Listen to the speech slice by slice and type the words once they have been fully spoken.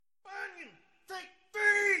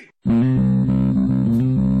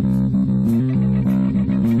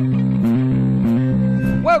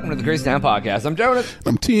welcome to the Crazy Town Podcast. I'm Jonas.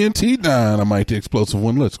 I'm TNT Dynamite, the explosive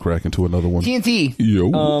one. Let's crack into another one. TNT.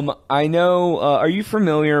 Yo. I know, are you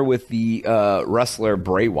familiar with the wrestler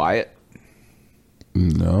Bray Wyatt?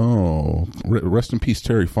 No. Rest in peace,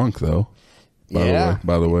 Terry Funk, though. By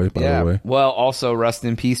the way. Well, also rest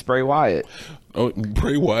in peace, Bray Wyatt. Oh,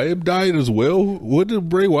 Bray Wyatt died as well? What did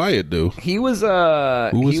Bray Wyatt do? He was,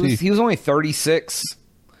 he? He was only 36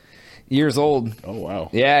 years old. Oh, wow.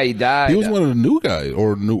 Yeah, he died. He was one of the new guys,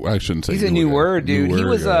 or new, I shouldn't say he's a new word, dude.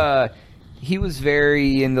 He was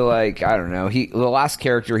very into, like, I don't know. The last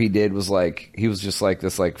character he did was like, he was just like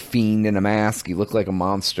this like fiend in a mask. He looked like a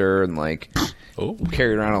monster and like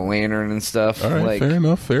carried around a lantern and stuff. All right,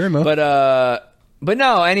 like, fair enough. But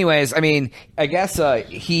no, anyways, I mean, I guess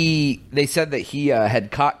they said that he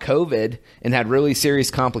had caught COVID and had really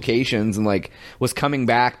serious complications and like was coming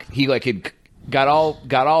back. He like had got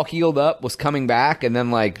all healed up, was coming back, and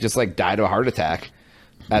then like just like died of a heart attack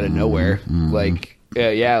out of nowhere. Like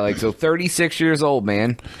so 36 years old,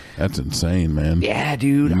 man. That's insane, man. Yeah,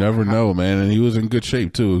 dude. You never know, man. And he was in good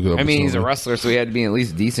shape too. I mean, he's a wrestler, so he had to be in at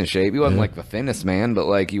least decent shape. He wasn't like the thinnest man, but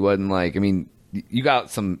like he wasn't like, I mean, you got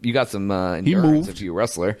some endurance if you're a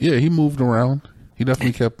wrestler. Yeah, he moved around. He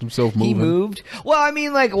definitely kept himself moving. He moved. Well, I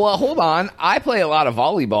mean, like, hold on. I play a lot of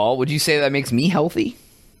volleyball. Would you say that makes me healthy?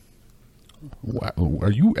 Wow.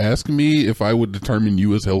 Are you asking me if I would determine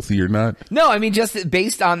you as healthy or not? No, I mean, just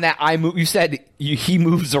based on that, you said he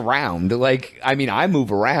moves around. Like, I mean, I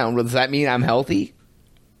move around. Does that mean I'm healthy?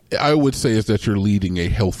 I would say is that you're leading a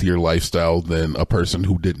healthier lifestyle than a person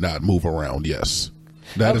who did not move around. Yes.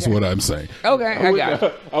 That is what I'm saying.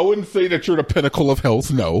 Okay, I wouldn't say that you're the pinnacle of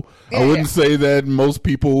health. No, I wouldn't say that most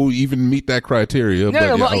people even meet that criteria. And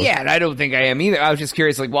I don't think I am either. I was just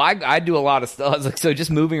curious. Like, well, I do a lot of stuff. I was like, so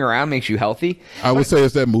just moving around makes you healthy? I would say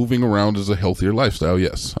is that moving around is a healthier lifestyle.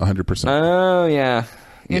 Yes, 100%. Oh yeah,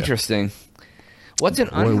 interesting. What's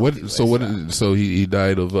an So he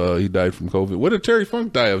died of he died from COVID. What did Terry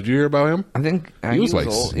Funk die of? Did you hear about him? I think he was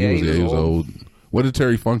old. He was old. What did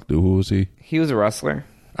Terry Funk do? Who was he? He was a wrestler.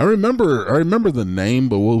 I remember the name,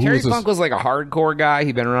 but who Terry was this? Funk was like a hardcore guy.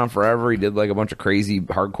 He'd been around forever. He did like a bunch of crazy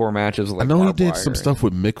hardcore matches. With, like, I know he did some stuff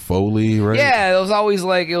with Mick Foley, right? Yeah, it was always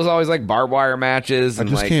like barbed wire matches.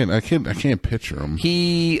 And I can't picture him.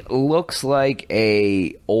 He looks like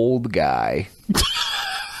a old guy.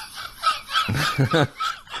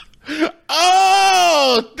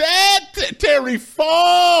 Oh, that Terry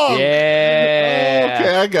Funk. Yeah.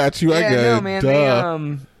 Okay, I got you. I got no, it.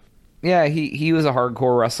 Man, he was a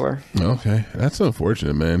hardcore wrestler. Okay, that's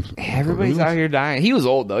unfortunate, man. Everybody's out here dying. He was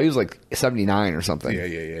old though. He was like 79 or something.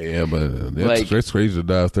 Yeah. But it's crazy to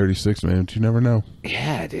die at 36, man. But you never know.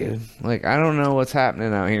 Yeah, dude. Like, I don't know what's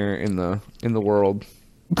happening out here in the world.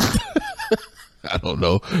 I don't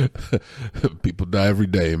know. People die every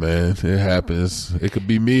day, man. It happens. It could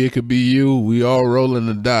be me. It could be you. We all rolling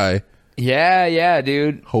to die. Yeah,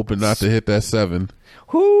 dude. Hoping not to hit that 7.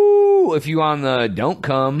 Whoo! If you on the don't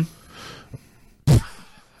come,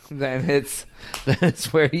 then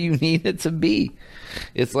that's where you need it to be.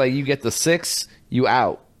 It's like you get the 6, you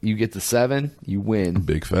out. You get the 7, you win.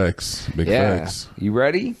 Big facts. Big facts. You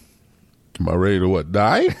ready? Am I ready to what?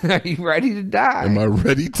 Die? Are you ready to die? Am I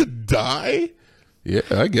ready to die? Yeah,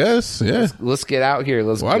 I guess. Yeah. Let's get out here.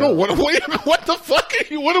 Let's go. I don't want to wait. What the fuck?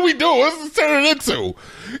 What are we doing? What's this turning into?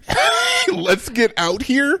 Let's get out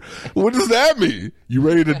here? What does that mean? You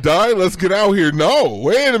ready to die? Let's get out here. No.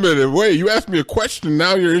 Wait a minute. Wait. You asked me a question.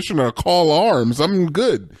 Now you're issuing a call arms. I'm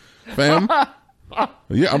good, fam.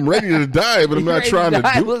 Yeah, I'm ready to die, but I'm not trying to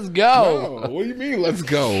do. Let's go. No, what do you mean? Let's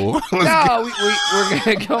go. We're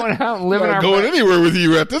going out and living our. Going anywhere with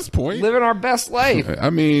you at this point. Living our best life.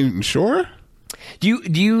 I mean, sure. Do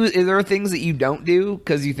you? Is there things that you don't do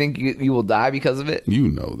because you think you will die because of it? You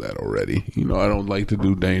know that already. You know I don't like to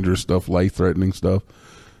do dangerous stuff, life-threatening stuff.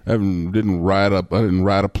 I didn't ride a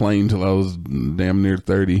plane till I was damn near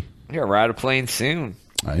 30. You're gonna ride a plane soon.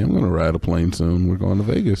 I am gonna ride a plane soon. We're going to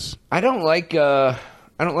Vegas. I don't like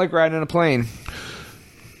riding a plane.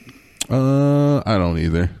 I don't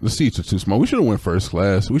either. The seats are too small. We should have went first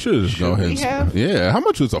class. We should have just go ahead. Yeah. How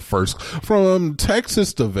much was a first from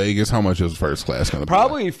Texas to Vegas? How much is first class going to be?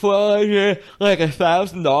 Probably for like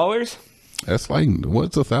 $1,000. That's like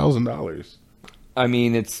what's $1,000? I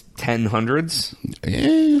mean, it's 1000s.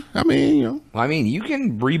 Yeah, I mean, you know. I mean, you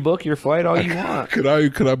can rebook your flight all you want. Could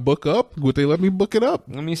I book up? Would they let me book it up?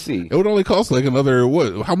 Let me see. It would only cost like another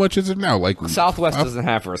what? How much is it now? Like Southwest doesn't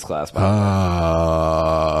have first class.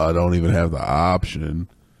 I don't even have the option.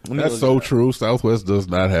 That's so true. Southwest does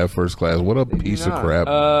not have first class. What a piece of crap.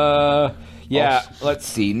 Yeah. Let's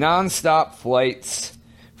see. Nonstop flights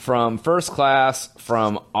from first class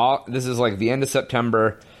this is like the end of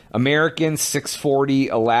September. American 640,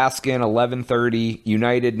 Alaskan 1130,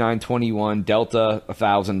 United 921, Delta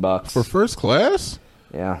 $1,000 For first class?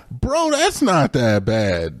 Yeah, bro, that's not that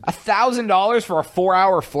bad. $1,000 for a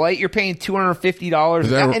 4-hour flight. You're paying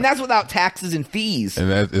 $250, and that's without taxes and fees.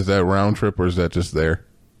 And is that round trip or is that just there?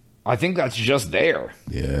 I think that's just there.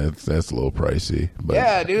 Yeah, that's a little pricey. But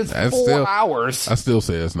yeah, dude, it's 4 hours. I still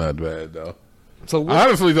say it's not bad though. So I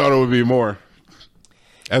honestly thought it would be more.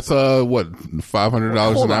 That's what,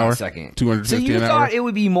 $500 an hour? Second. $250 an hour. So you thought it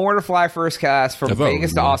would be more to fly first class from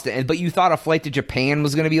Vegas to Austin, but you thought a flight to Japan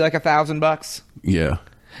was going to be like $1,000? Yeah.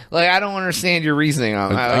 Like, I don't understand your reasoning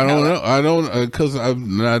on that. I don't know. I don't, because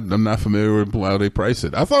I'm not familiar with how they price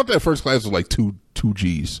it. I thought that first class was like two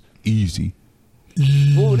G's, easy.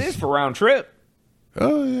 Well, it is for round trip.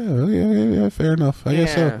 Oh yeah. Fair enough. I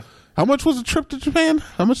guess so. How much was the trip to Japan?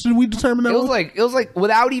 How much did we determine that? It was like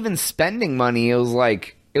without even spending money. It was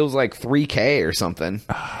like $3,000 or something.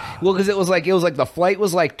 Well, because it was like the flight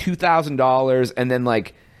was like $2,000, and then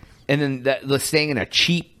the staying in a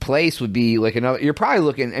cheap place would be like another. You're probably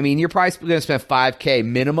looking. I mean, you're probably going to spend $5,000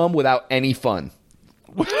 minimum without any fun.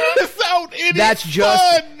 Without any That's fun.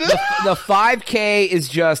 just the $5,000 is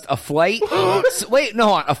just a flight.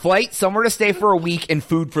 A flight somewhere to stay for a week and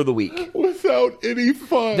food for the week. Without any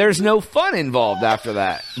fun. There's no fun involved after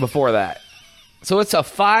that. Before that. So it's a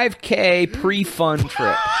 $5,000 pre-fun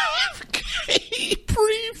trip. $5,000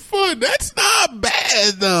 pre-fun. That's not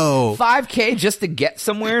bad though. $5,000 just to get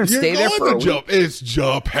somewhere and stay there for a week. It's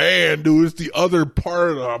Japan, dude. It's the other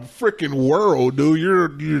part of the freaking world,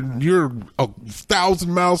 dude. You're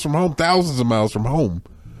 1,000 miles from home, thousands of miles from home.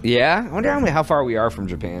 Yeah, I wonder how far we are from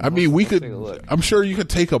Japan. I mean, we could. I'm sure you could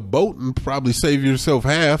take a boat and probably save yourself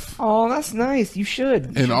half. Oh, that's nice. You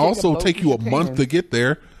should. And also take you a month to get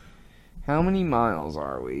there. How many miles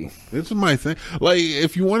are we? This is my thing. Like,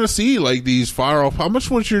 if you want to see like these far off, how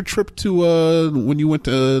much was your trip to when you went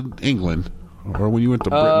to England or when you went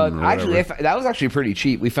to Britain? Actually, that was actually pretty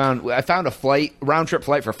cheap. I found a round trip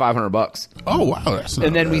flight for $500. Oh wow, that's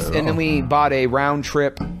not then we bought a round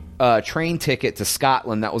trip train ticket to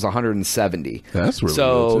Scotland that was $170. That's really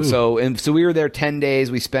good too. So we were there 10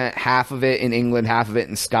 days. We spent half of it in England, half of it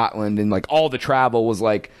in Scotland, and like all the travel was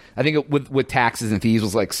like, I think with taxes and fees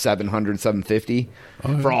was like $750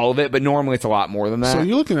 for all of it, but normally it's a lot more than that. So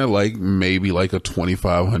you're looking at like maybe like a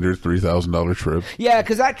 $2,500, $3,000 trip. Yeah,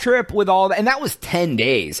 because that trip with all that, and that was 10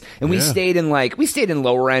 days, and we stayed in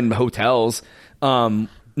lower end hotels.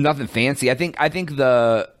 Nothing fancy. I think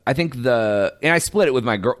the and I split it with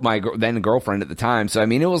my then girlfriend at the time. So I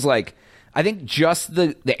mean, it was like, I think just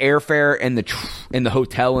the airfare and the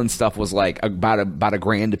hotel and stuff was like about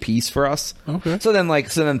 $1,000 a piece for us. Okay. So then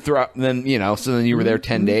you were there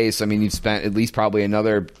 10 days. So I mean, you spent at least probably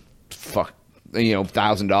another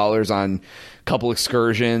 $1,000 on a couple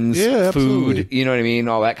excursions, food, you know what I mean,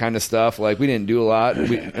 all that kind of stuff. Like, we didn't do a lot. They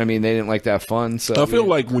didn't like to have fun. So I feel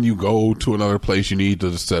like when you go to another place, you need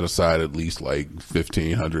to set aside at least like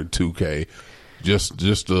 $1,500, $2,000,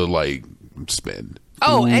 just to like spend.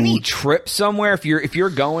 Oh, any trip somewhere, if you're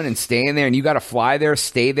going and staying there and you got to fly there,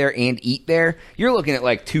 stay there, and eat there, you're looking at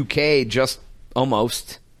like $2,000 just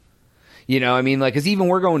almost. You know, I mean, like, because even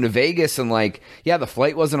we're going to Vegas and like, yeah, the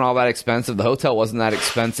flight wasn't all that expensive, the hotel wasn't that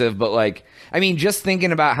expensive, but like, I mean, just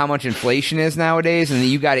thinking about how much inflation is nowadays, and then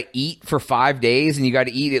you got to eat for 5 days, and you got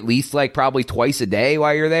to eat at least like probably twice a day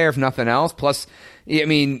while you're there, if nothing else. Plus, I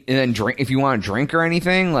mean, and then drink if you want to drink or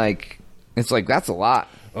anything, like, it's like that's a lot.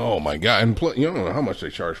 Oh my god! And you don't know how much they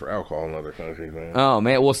charge for alcohol in other countries, man. Oh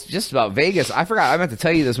man, well, just about Vegas. I forgot. I meant to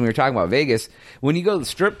tell you this when we were talking about Vegas. When you go to the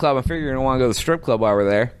strip club, I figure you're gonna want to go to the strip club while we're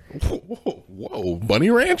there. Whoa, Bunny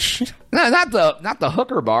Ranch? No, not the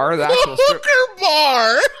hooker bar. The actual hooker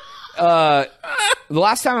bar. The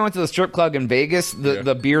last time I went to the strip club in Vegas,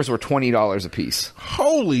 the beers were $20 a piece.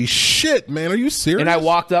 Holy shit, man! Are you serious? And I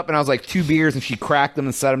walked up and I was like, 2 beers, and she cracked them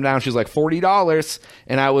and set them down. She was like, $40,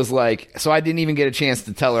 and I was like, so I didn't even get a chance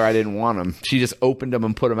to tell her I didn't want them. She just opened them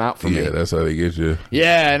and put them out for me. Yeah, that's how they get you.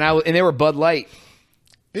 Yeah, and they were Bud Light.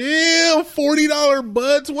 Ew, $40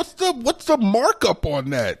 buds. What's the markup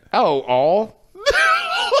on that? Oh, all?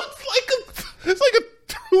 it's like a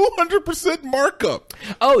 200% markup.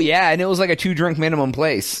 Oh yeah, and it was like a 2-drink minimum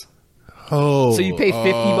place. Oh, so you pay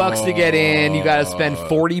 $50 to get in. You got to spend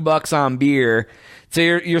 $40 on beer. So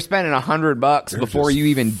you're spending $100 before you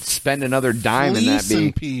even spend another dime in that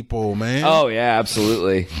beer. People, man. Oh yeah,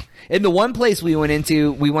 absolutely. In the one place we went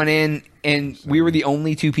in and we were the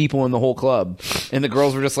only 2 people in the whole club, and the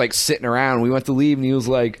girls were just like sitting around. We went to leave, and he was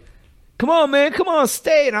like, "Come on, man, come on,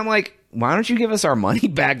 stay." And I'm like, why don't you give us our money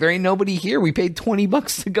back? There ain't nobody here. We paid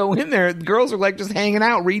 $20 to go in there. The girls are like just hanging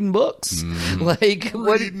out, reading books. Like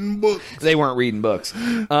Reading books. They weren't reading books.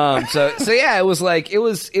 So yeah, it was like, it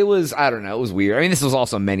was, I don't know. It was weird. I mean, this was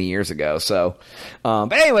also many years ago. So,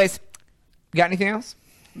 but anyways, got anything else?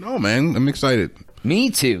 No, man. I'm excited. Me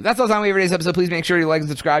too. That's all the time we have for today's episode. Please make sure you like and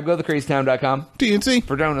subscribe. Go to thecrazytown.com. TNC.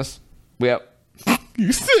 For Jonas. We up.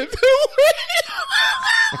 You said that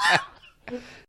way.